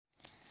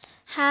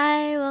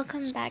Hi,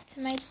 welcome back to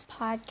my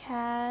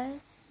podcast.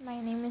 My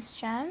name is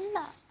Jem,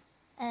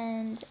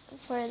 and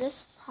for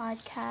this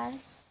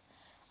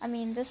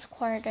this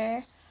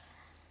quarter,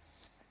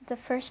 the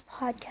first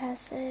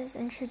podcast is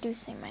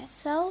introducing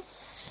myself.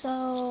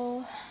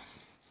 So,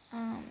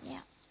 my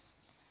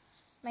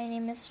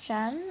name is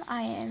Jem.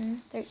 I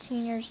am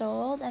 13 years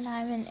old, and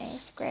I'm in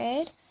 8th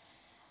grade.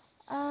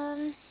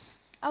 I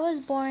was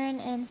born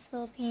in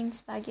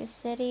Philippines, Baguio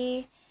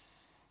City,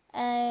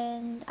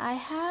 and I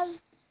have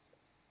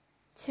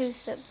 2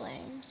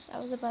 siblings. I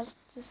was about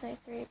to say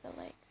 3, but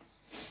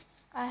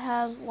I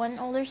have one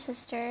older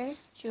sister,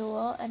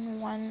 Jewel,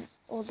 and one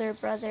older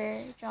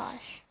brother,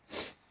 Josh.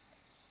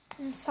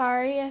 I'm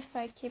sorry if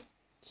I keep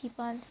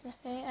on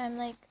sniffing. I'm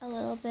a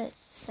little bit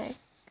sick,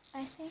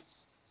 I think.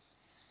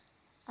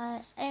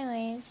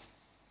 Anyways,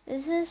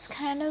 this is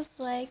kind of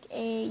like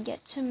a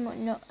get to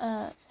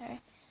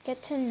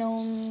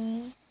know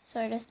me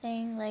sort of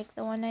thing, like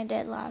the one I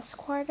did last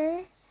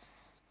quarter.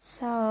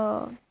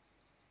 So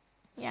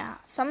yeah,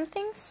 some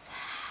things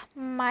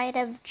might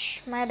have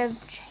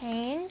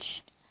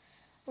changed,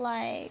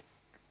 like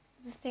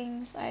the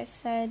things I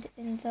said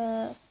in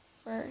the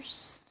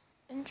first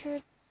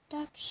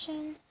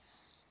introduction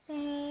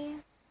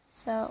thingy.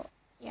 So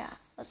yeah,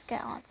 let's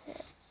get on to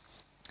it.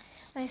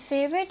 My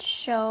favorite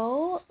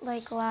show,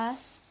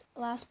 last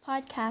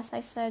podcast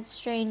I said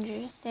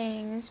Stranger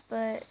Things,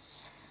 but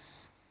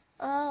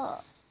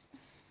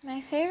my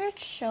favorite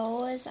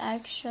show is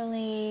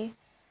actually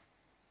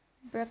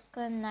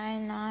Brooklyn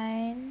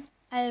Nine-Nine.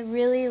 I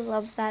really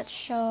loved that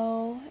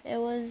show. It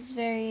was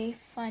very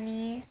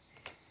funny,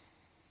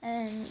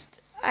 and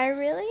I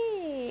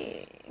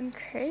really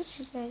encourage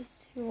you guys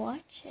to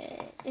watch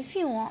it if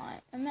you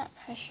want. I'm not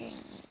pressuring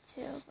you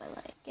to,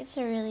 but it's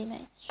a really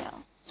nice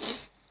show.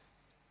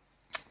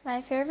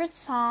 My favorite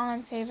song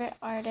and favorite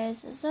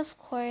artist is, of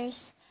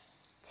course,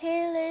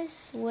 Taylor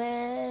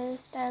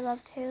Swift. I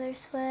love Taylor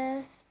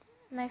Swift.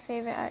 My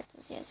favorite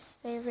artist,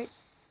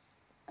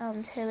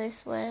 Taylor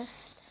Swift.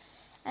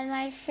 And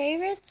my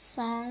favorite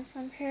song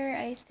from her,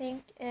 I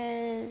think,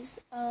 is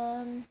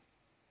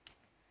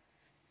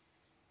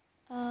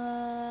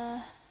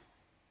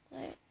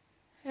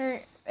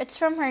it's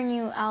from her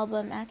new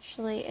album,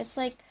 actually. It's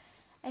I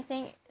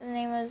think the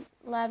name was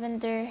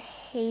Lavender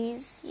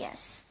Haze.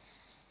 Yes,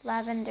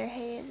 Lavender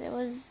Haze. It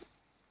was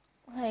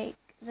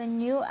the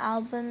new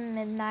album,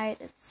 Midnight.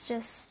 It's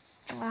just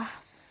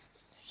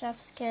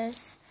chef's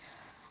kiss.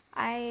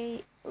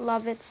 I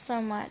love it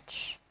so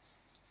much.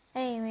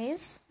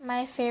 Anyways,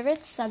 my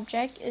favorite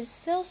subject is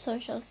still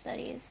social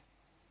studies.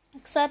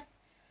 Except,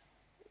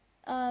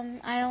 from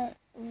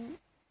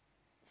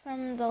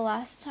the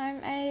last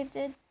time I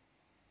did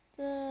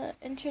the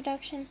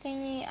introduction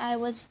thingy, I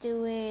was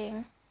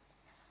doing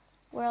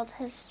world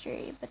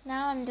history, but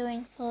now I'm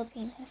doing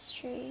Philippine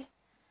history.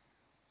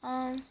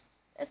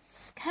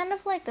 It's kind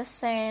of the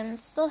same.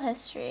 It's still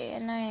history,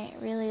 and I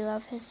really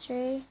love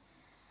history,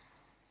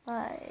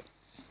 but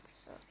it's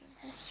Philippine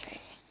history.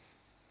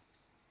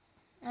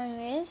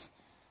 Anyways,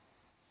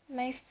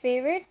 my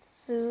favorite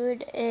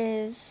food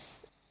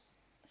is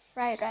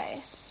fried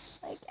rice.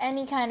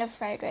 Any kind of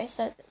fried rice.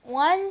 So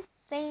one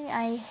thing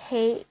I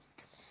hate,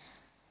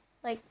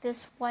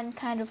 this one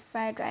kind of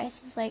fried rice,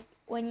 is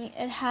when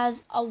it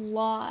has a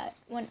lot.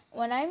 When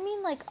I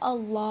mean a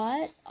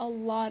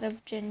lot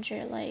of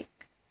ginger.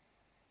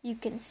 You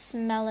can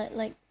smell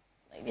it.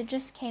 It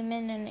just came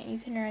in and you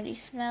can already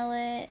smell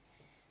it.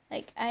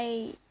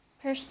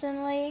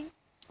 Personally,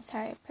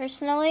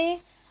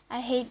 I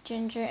hate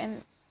ginger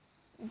and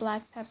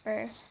black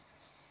pepper.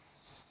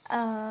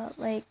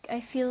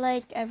 I feel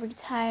every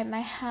time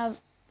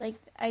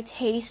I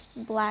taste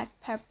black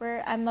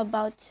pepper, I'm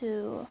about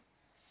to...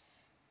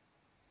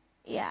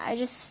 Yeah,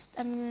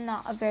 I'm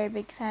not a very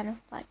big fan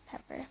of black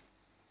pepper.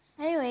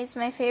 Anyways,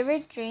 my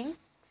favorite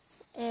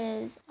drinks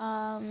is,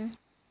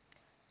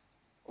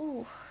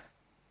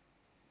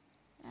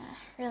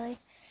 really...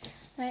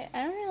 I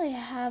don't really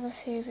have a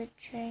favorite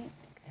drink.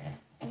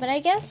 But I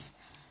guess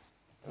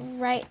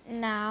right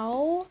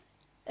now,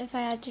 if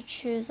I had to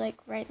choose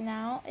right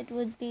now, it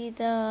would be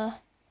the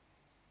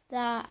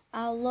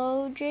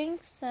aloe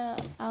drinks,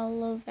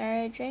 aloe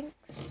vera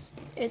drinks.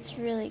 It's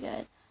really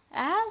good.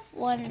 I have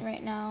one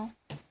right now.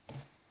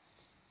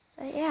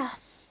 But yeah,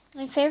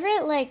 my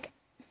favorite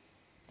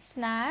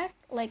snack,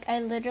 I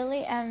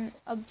literally am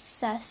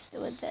obsessed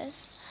with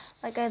this.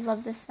 I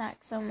love this snack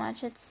so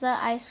much. It's the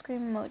ice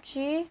cream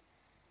mochi.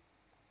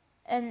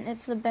 And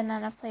it's the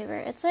banana flavor.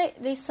 It's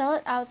they sell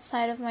it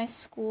outside of my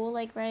school,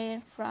 right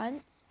in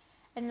front.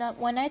 And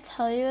when I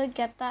tell you I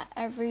get that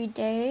every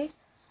day,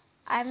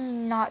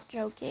 I'm not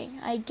joking.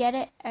 I get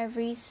it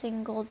every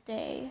single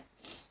day.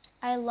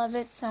 I love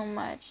it so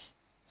much.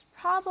 It's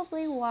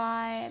probably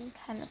why I'm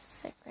kind of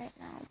sick right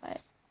now,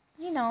 but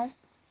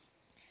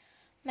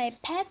my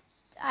pet.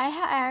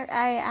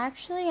 I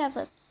actually have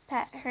a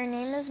pet. Her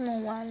name is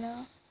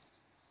Moana.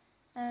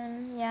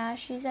 And yeah,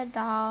 she's a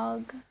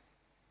dog.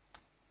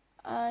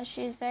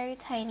 She's very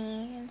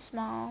tiny and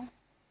small.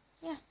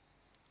 Yeah.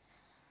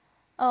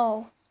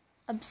 Oh,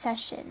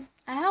 obsession.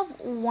 I have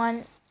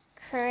one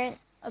current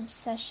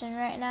obsession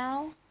right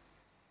now.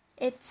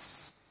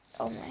 It's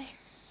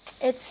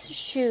it's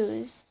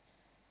shoes.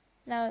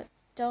 Now,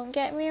 don't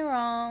get me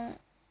wrong.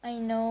 I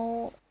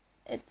know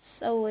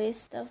it's a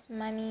waste of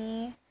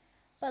money.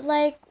 But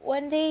like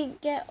when they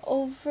get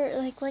over,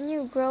 like when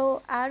you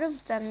grow out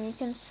of them, you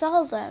can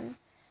sell them.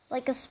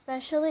 Like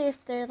especially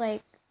if they're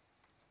like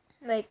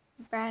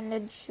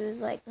branded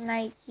shoes like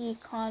Nike,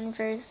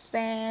 Converse,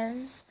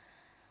 Vans,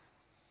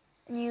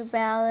 New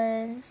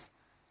Balance.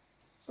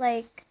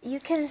 Like you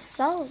can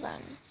sell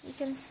them. You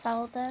can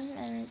sell them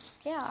and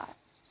yeah.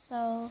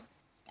 So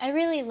I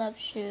really love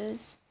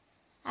shoes.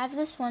 I have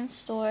this one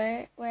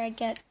store where I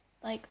get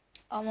like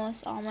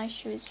almost all my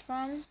shoes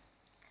from.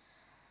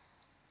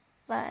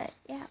 But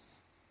yeah.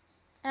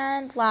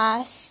 And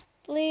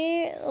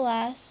lastly,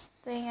 last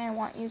thing I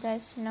want you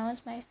guys to know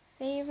is my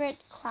favorite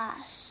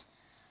class.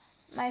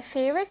 My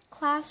favorite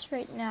class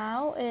right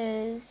now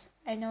is,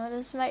 I know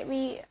this might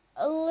be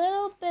a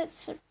little bit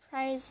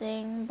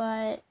surprising,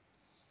 but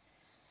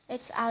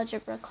it's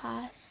algebra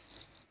class.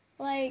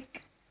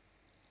 Like,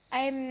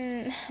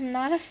 I'm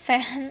not a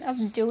fan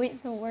of doing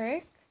the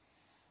work,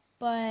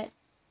 but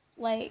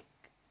like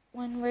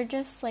when we're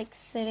just like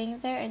sitting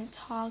there and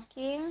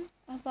talking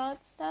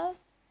about stuff,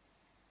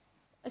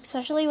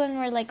 especially when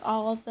we're like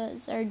all of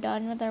us are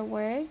done with our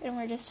work and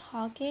we're just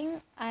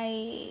talking,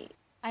 I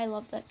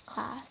love that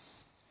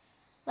class.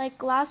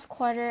 Like last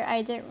quarter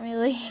I didn't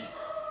really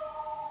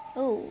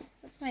oh,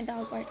 that's my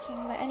dog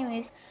barking. But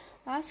anyways,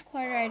 last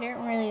quarter I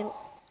didn't really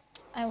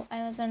I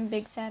wasn't a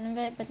big fan of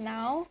it, but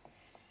now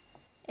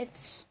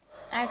it's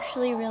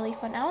actually really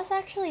fun. I was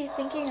actually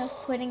thinking of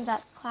quitting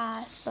that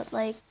class, but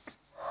like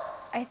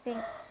I think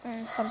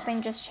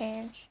something just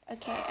changed.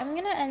 Okay, I'm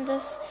gonna end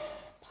this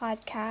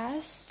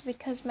podcast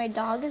because my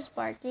dog is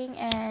barking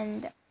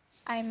and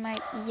I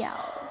might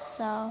yell.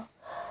 So,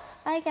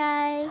 bye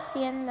guys.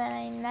 See you in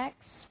the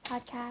next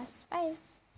podcast. Bye.